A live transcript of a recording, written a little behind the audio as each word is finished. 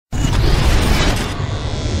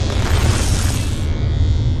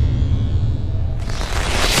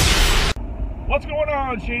What's going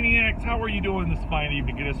on, Shaniacs? How are you doing this fine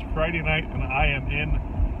evening? It is Friday night, and I am in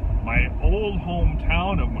my old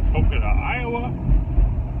hometown of Maquoketa, Iowa.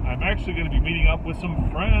 I'm actually going to be meeting up with some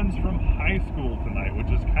friends from high school tonight, which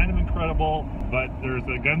is kind of incredible, but there's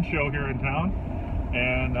a gun show here in town,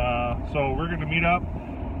 and so we're going to meet up,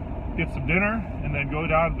 get some dinner, and then go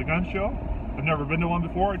down to the gun show. I've never been to one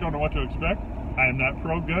before. I don't know what to expect. I am not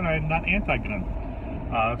pro-gun. I am not anti-gun.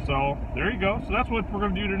 So there you go. So that's what we're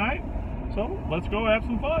going to do tonight. So let's go have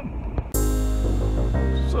some fun.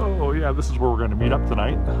 So yeah, this is where we're going to meet up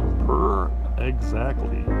tonight. Per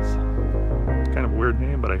Exactly. Kind of a weird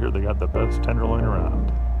name, but I hear they got the best tenderloin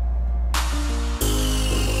around.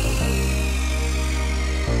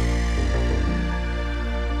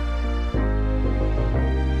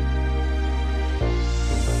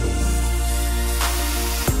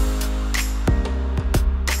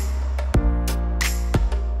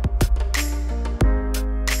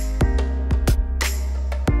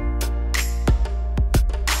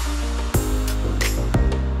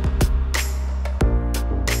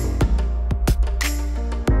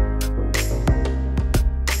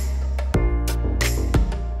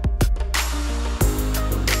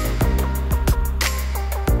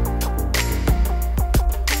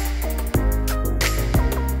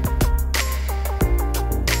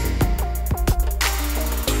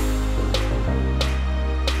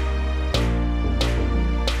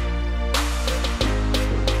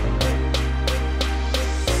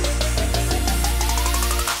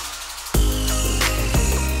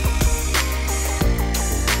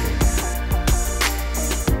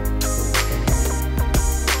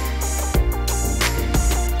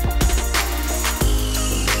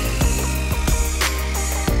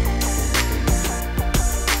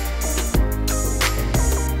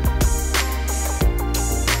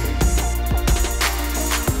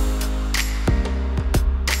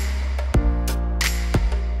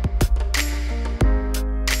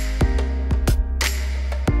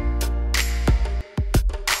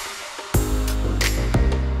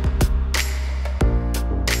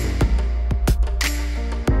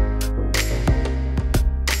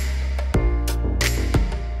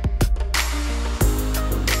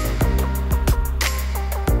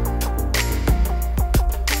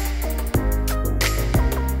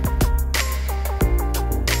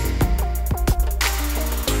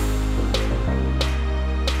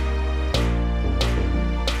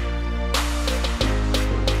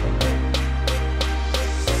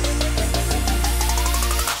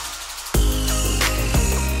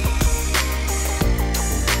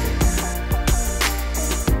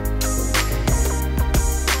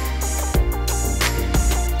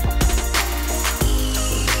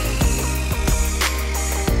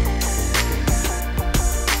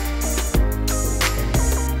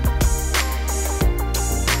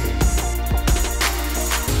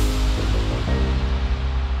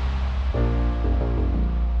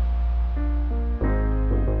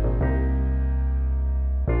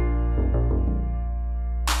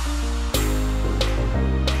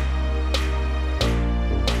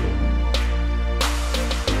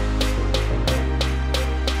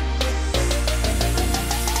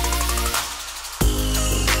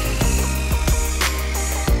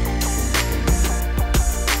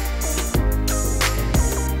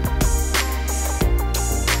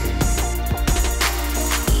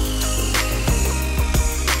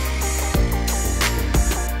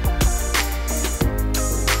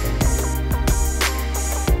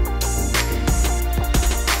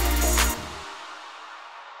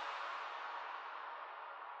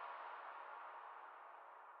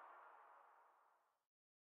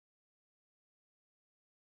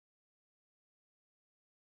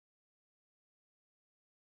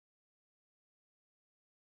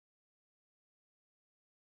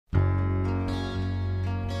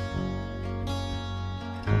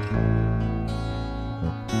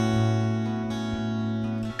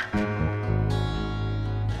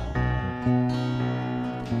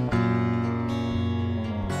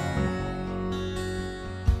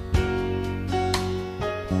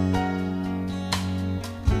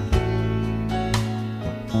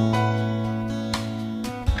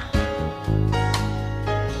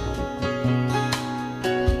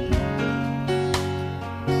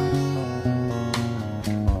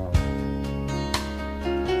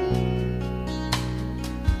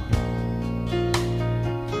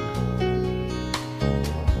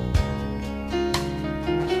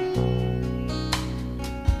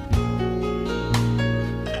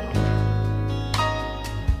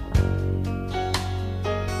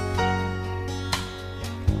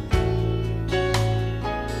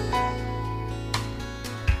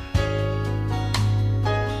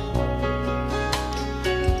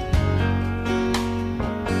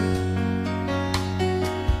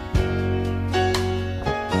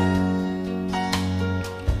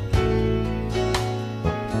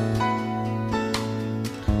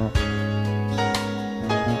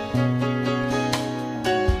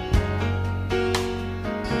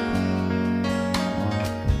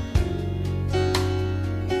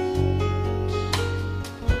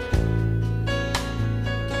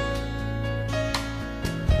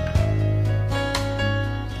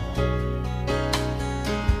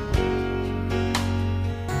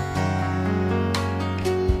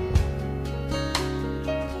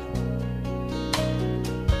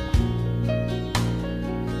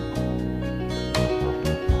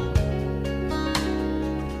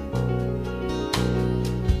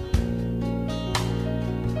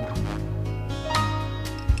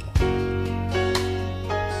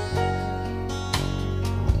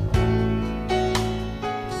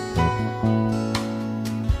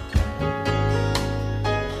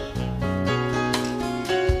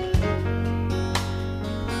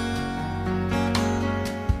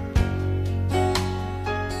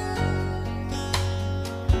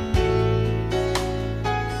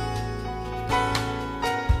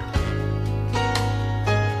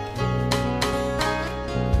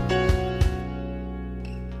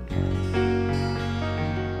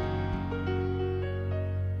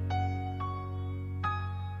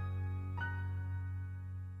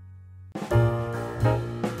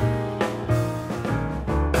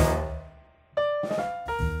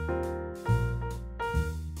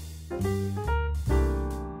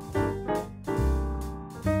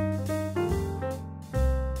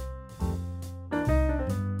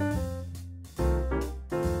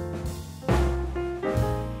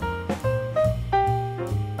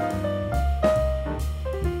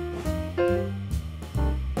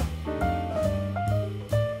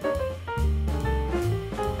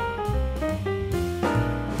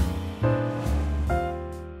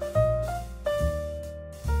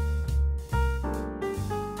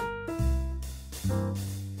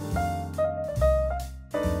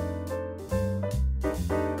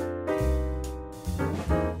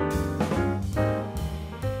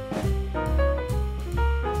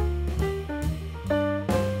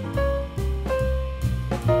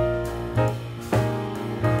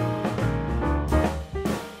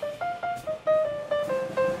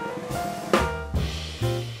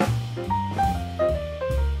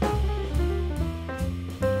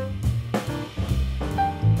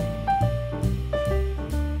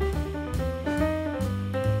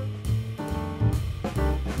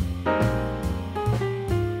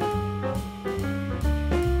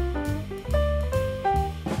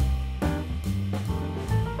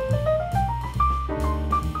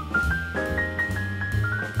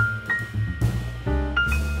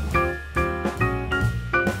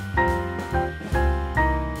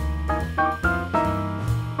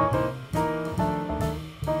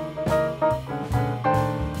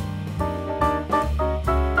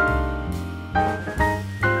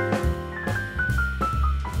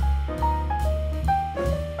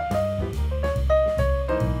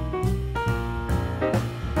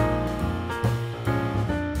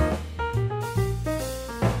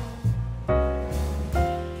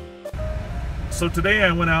 So today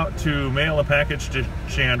I went out to mail a package to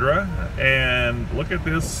Chandra, and look at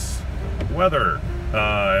this weather.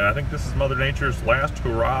 I think this is Mother Nature's last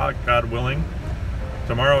hurrah, God willing.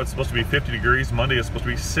 Tomorrow it's supposed to be 50 degrees, Monday it's supposed to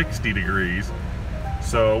be 60 degrees.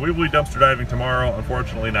 So we will be dumpster diving tomorrow,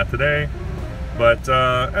 unfortunately not today, but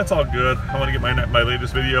that's all good. I want to get my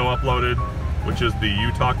latest video uploaded, which is the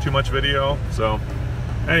You Talk Too Much video. So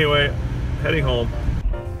anyway, heading home.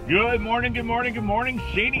 Good morning, good morning, good morning,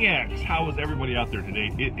 Shaniacs. How is everybody out there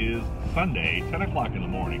today? It is Sunday, 10 o'clock in the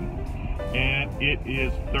morning, and it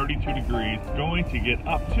is 32 degrees, going to get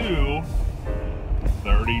up to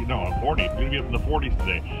 40. It's going to be up in the 40s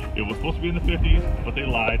today. It was supposed to be in the 50s, but they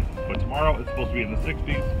lied. But tomorrow it's supposed to be in the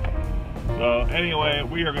 60s. So anyway,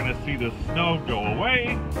 we are going to see the snow go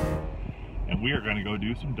away, and we are going to go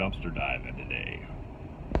do some dumpster diving today.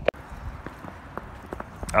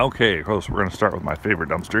 Okay, so we're going to start with my favorite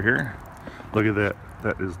dumpster here. Look at that.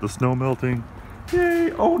 That is the snow melting.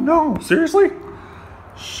 Yay! Oh no! Seriously?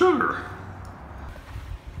 Sugar!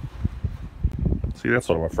 See, that's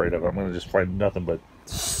what I'm afraid of. I'm going to just find nothing but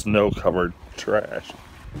snow-covered trash.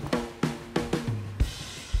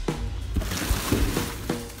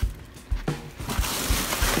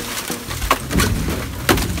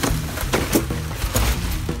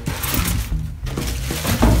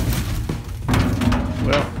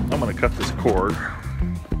 Well, I'm going to cut this cord.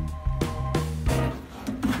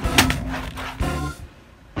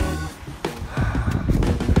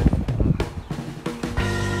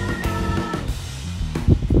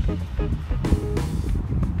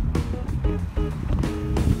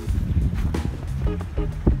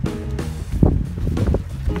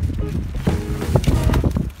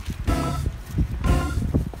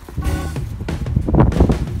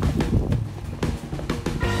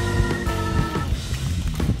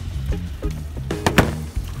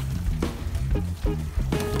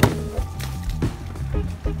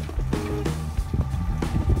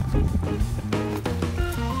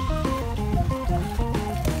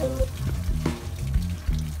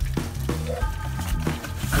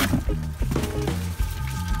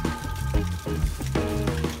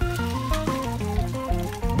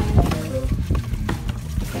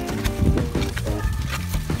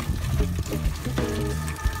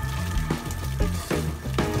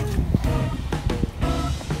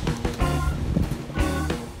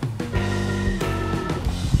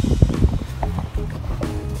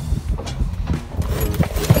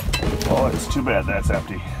 Oh, it's too bad that's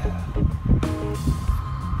empty.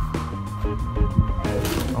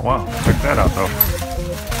 Oh wow, check that out though.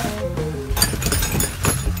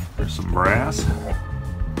 There's some brass.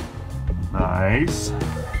 Nice.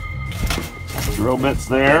 Drill bits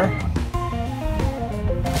there.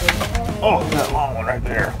 Oh, that long one right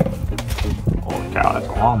there. Holy cow, that's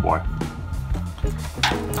a long boy.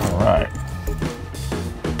 Alright.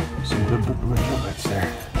 Some good drill bits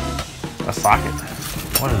there. A socket.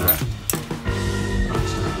 What is that?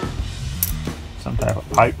 Some type of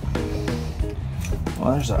pipe.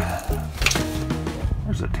 Well, there's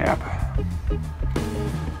a tap.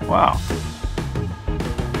 Wow.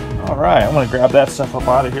 All right, I'm gonna grab that stuff up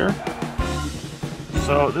out of here.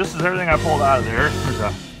 So this is everything I pulled out of there. There's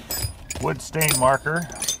a wood stain marker.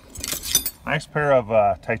 Nice pair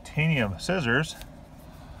of titanium scissors.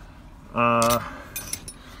 Of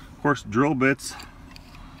course, drill bits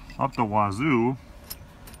up the wazoo.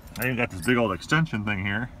 I even got this big old extension thing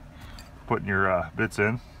here, putting your bits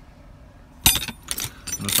in.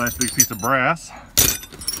 And this nice big piece of brass.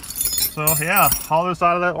 So yeah, haul this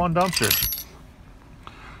out of that one dumpster.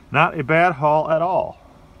 Not a bad haul at all.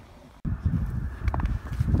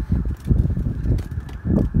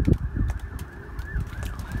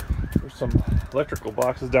 There's some electrical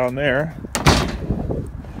boxes down there.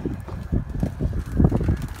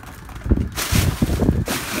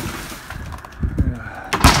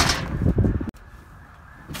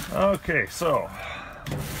 Okay, so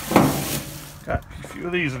got a few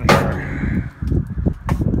of these in here.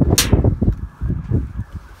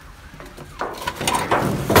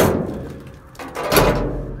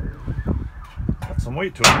 Got some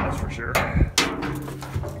weight to them, that's for sure.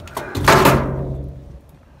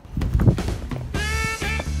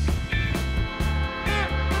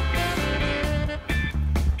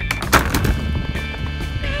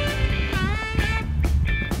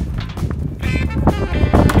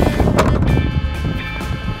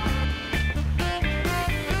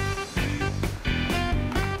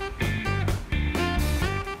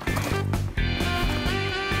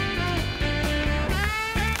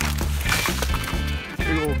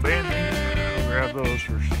 Big old banding.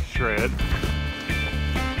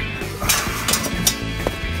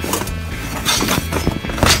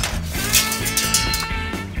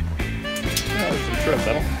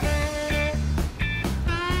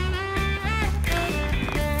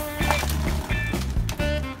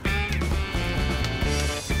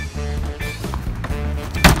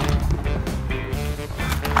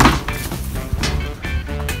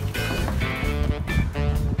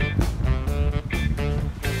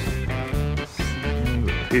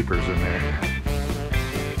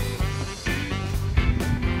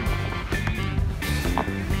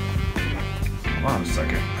 Hold on a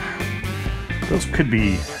second. Those could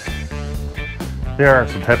be, there are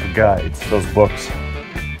some type of guides, those books.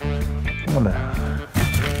 I'm gonna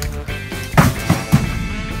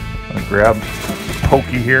grab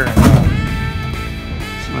Pokey here and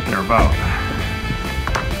see what they're about.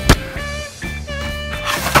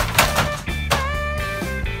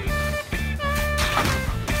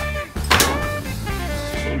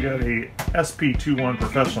 So we got a SP21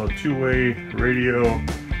 Professional two-way radio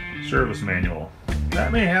service manual.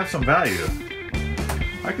 That may have some value.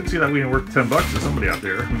 I could see that being worth $10 to somebody out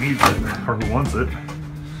there who needs it or who wants it.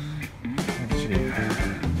 Let's see.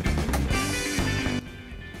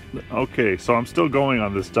 Okay, so I'm still going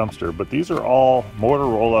on this dumpster, but these are all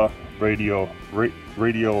Motorola radio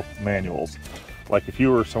manuals. Like if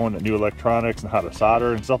you were someone that knew electronics and how to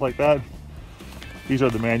solder and stuff like that, these are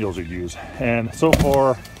the manuals you use. And so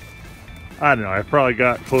far, I don't know, I've probably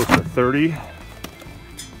got close to 30.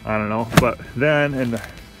 I don't know, but then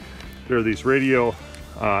there are these radio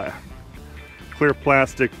clear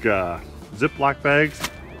plastic Ziploc bags.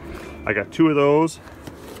 I got 2 of those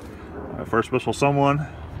for a special someone.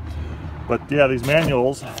 But yeah, these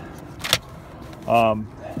manuals, they're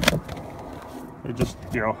just,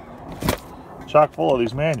 you know, chock full of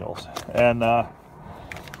these manuals. And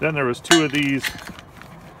then there was 2 of these,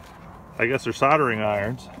 I guess they're soldering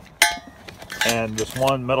irons, and this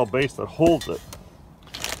one metal base that holds it.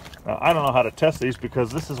 Now, I don't know how to test these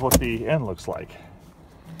because this is what the end looks like.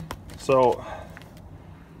 So,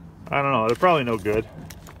 I don't know, they're probably no good.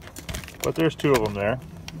 But there's 2 of them there.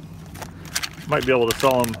 Might be able to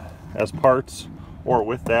sell them as parts or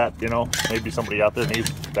with that, you know. Maybe somebody out there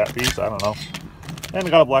needs that piece, I don't know. And I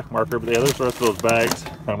got a black marker, but yeah, there's the rest of those bags.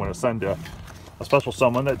 I'm going to send to a special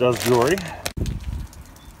someone that does jewelry.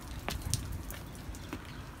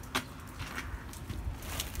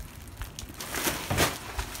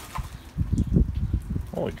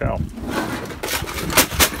 Holy cow.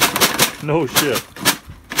 No shit.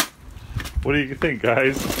 What do you think,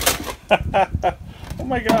 guys? Oh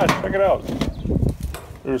my god, check it out.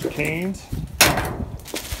 There's canes.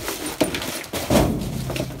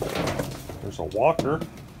 There's a walker,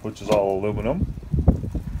 which is all aluminum.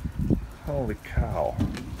 Holy cow.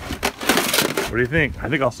 What do you think? I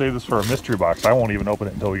think I'll save this for a mystery box. I won't even open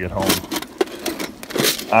it until we get home.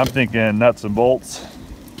 I'm thinking nuts and bolts.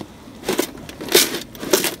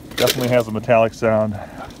 Definitely has a metallic sound.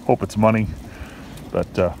 Hope it's money, but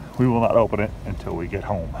we will not open it until we get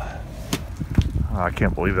home. Oh, I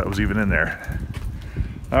can't believe that was even in there.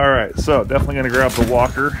 All right, so definitely gonna grab the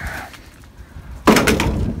walker.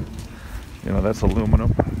 You know, that's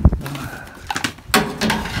aluminum.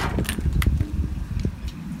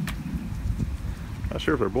 Not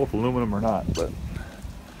sure if they're both aluminum or not, but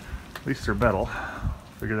at least they're metal.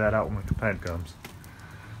 Figure that out when the pen comes.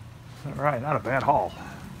 All right, not a bad haul.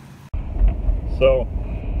 So,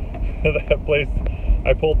 that place,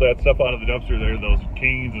 I pulled that stuff out of the dumpster there, those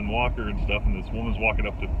canes and walker and stuff, and this woman's walking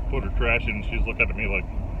up to put her trash in, and she's looking at me like,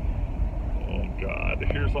 oh God,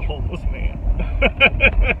 here's a homeless man.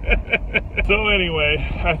 So anyway,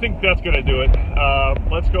 I think that's going to do it.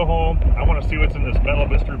 Let's go home. I want to see what's in this metal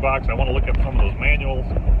mystery box. I want to look up some of those manuals.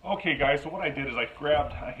 Okay guys, so what I did is I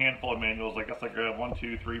grabbed a handful of manuals. I guess I grabbed 1,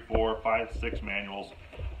 2, 3, 4, 5, 6 manuals.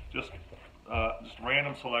 Just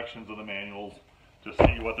random selections of the manuals to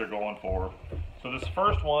see what they're going for. So this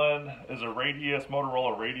first one is a Radius,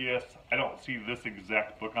 Motorola Radius. I don't see this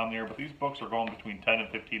exact book on there, but these books are going between $10 and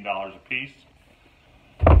 $15 a piece.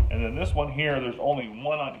 And then this one here, there's only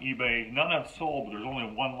one on eBay. None have sold, but there's only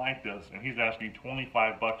one like this, and he's asking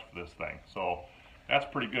 25 bucks for this thing. So that's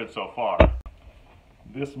pretty good so far.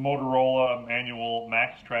 This Motorola manual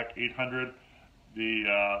Max Track 800. The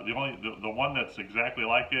one that's exactly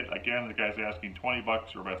like it, again, the guy's asking 20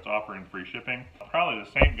 bucks or best offer and free shipping. Probably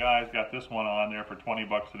the same guy's got this one on there for 20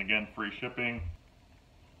 bucks and again free shipping.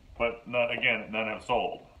 But none have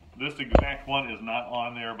sold. This exact one is not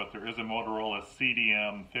on there, but there is a Motorola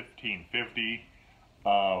CDM 1550,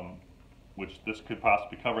 which this could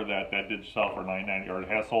possibly cover that. That did sell for $9.90, or it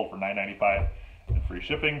has sold for $9.95 and free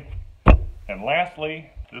shipping. And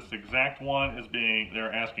lastly, this exact one is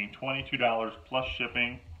they're asking $22 plus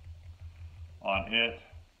shipping on it,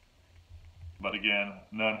 but again,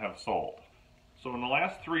 none have sold. So in the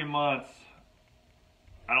last 3 months,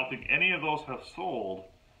 I don't think any of those have sold,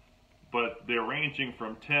 but they're ranging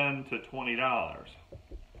from $10 to $20.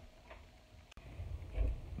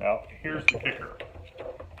 Now, here's the kicker.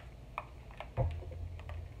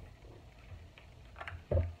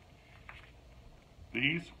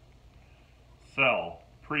 These sell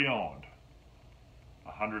pre-owned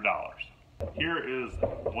 $100. Here is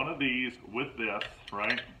one of these with this,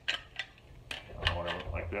 right? whatever,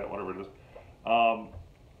 like that, whatever it is.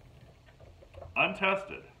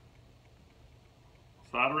 Untested.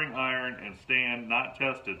 Soldering iron and stand not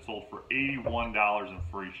tested sold for $81 and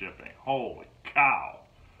free shipping. Holy cow.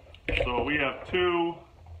 So we have two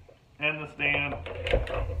and the stand.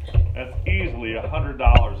 That's easily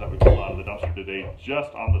 $100 that we pulled out of the dumpster today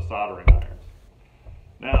just on the soldering irons.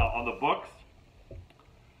 Now on the books,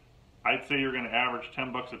 I'd say you're going to average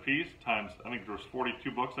 10 bucks a piece times, I think there was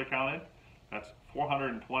 42 books I counted. That's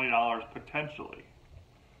 $420 potentially.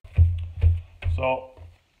 So,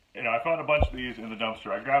 you know, I found a bunch of these in the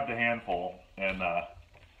dumpster. I grabbed a handful, and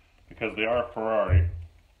because they are Ferrari,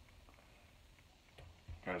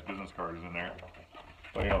 guy's business card is in there.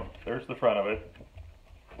 But you know, there's the front of it.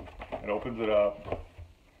 It opens it up,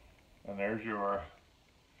 and there's your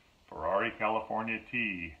Ferrari California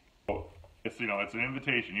T. So it's, you know, it's an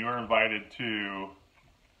invitation. You are invited to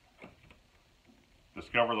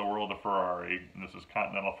discover the world of Ferrari, and this is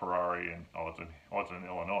Continental Ferrari, and it's in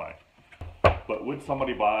Illinois. But would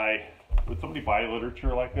somebody buy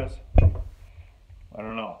literature like this? I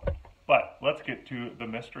don't know. But let's get to the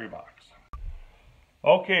mystery box.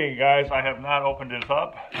 Okay, guys, I have not opened it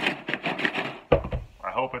up.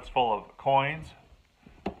 I hope it's full of coins.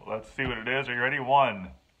 Let's see what it is. Are you ready? 1,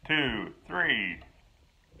 2, 3.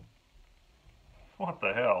 What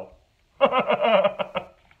the hell?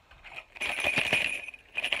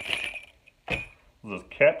 Is this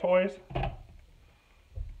cat toys?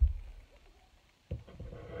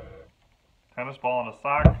 Tennis ball and a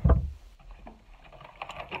sock.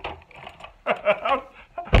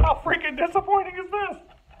 How freaking disappointing is this?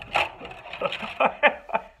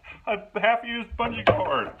 A half-used bungee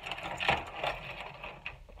cord.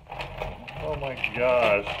 Oh my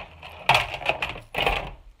gosh.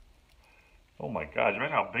 Oh my gosh,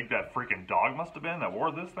 imagine how big that freaking dog must have been that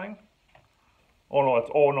wore this thing. Oh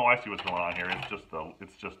no, I see what's going on here. It's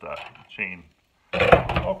just a chain.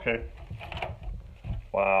 Okay.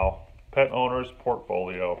 Wow. Pet owner's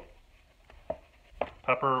portfolio.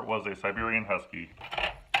 Pepper was a Siberian Husky.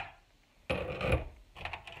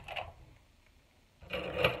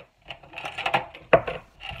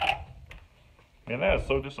 And that is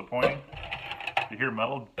so disappointing. You hear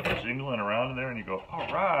metal jingling around in there and you go, all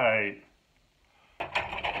right.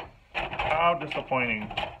 How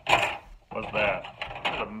disappointing was that?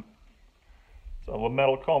 It's a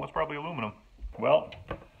metal comb. It's probably aluminum. Well,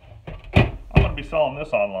 I'm going to be selling this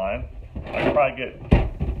online. I could probably get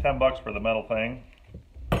 10 bucks for the metal thing.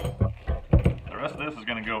 The rest of this is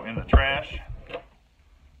going to go in the trash.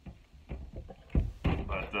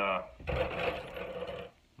 But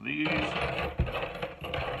these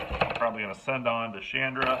I'm probably going to send on to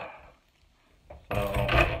Chandra. So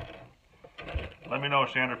let me know,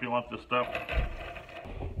 Chandra, if you want this stuff.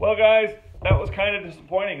 Well, guys, that was kind of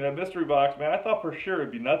disappointing. That mystery box, man, I thought for sure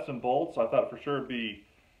it'd be nuts and bolts. I thought for sure it'd be,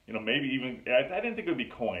 you know, maybe even, I didn't think it would be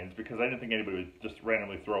coins because I didn't think anybody would just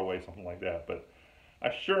randomly throw away something like that. But I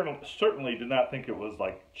certainly did not think it was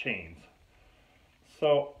like chains.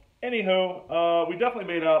 So, anywho, we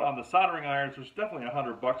definitely made out on the soldering irons. There's definitely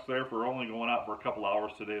 $100 there for only going out for a couple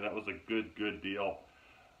hours today. That was a good deal.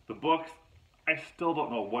 The books, I still don't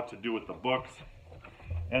know what to do with the books.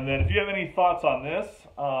 And then if you have any thoughts on this,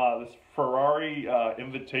 this Ferrari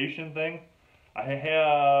invitation thing, I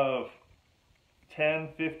have 10,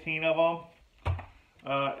 15 of them.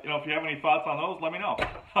 You know, if you have any thoughts on those, let me know.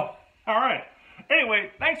 All right. Anyway,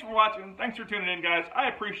 thanks for watching. Thanks for tuning in, guys. I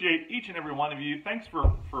appreciate each and every one of you. Thanks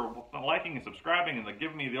for liking and subscribing and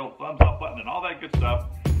giving me the old thumbs up button and all that good stuff.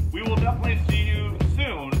 We will definitely see you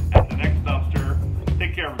soon at the next dumpster.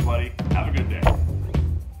 Take care, everybody. Have a good day.